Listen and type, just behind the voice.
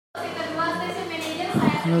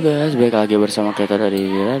Halo guys, balik lagi bersama kita dari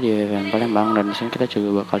Radio FM Palembang, dan di sini kita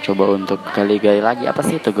juga bakal coba untuk gali lagi apa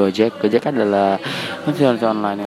sih itu Gojek. Gojek adalah ojek online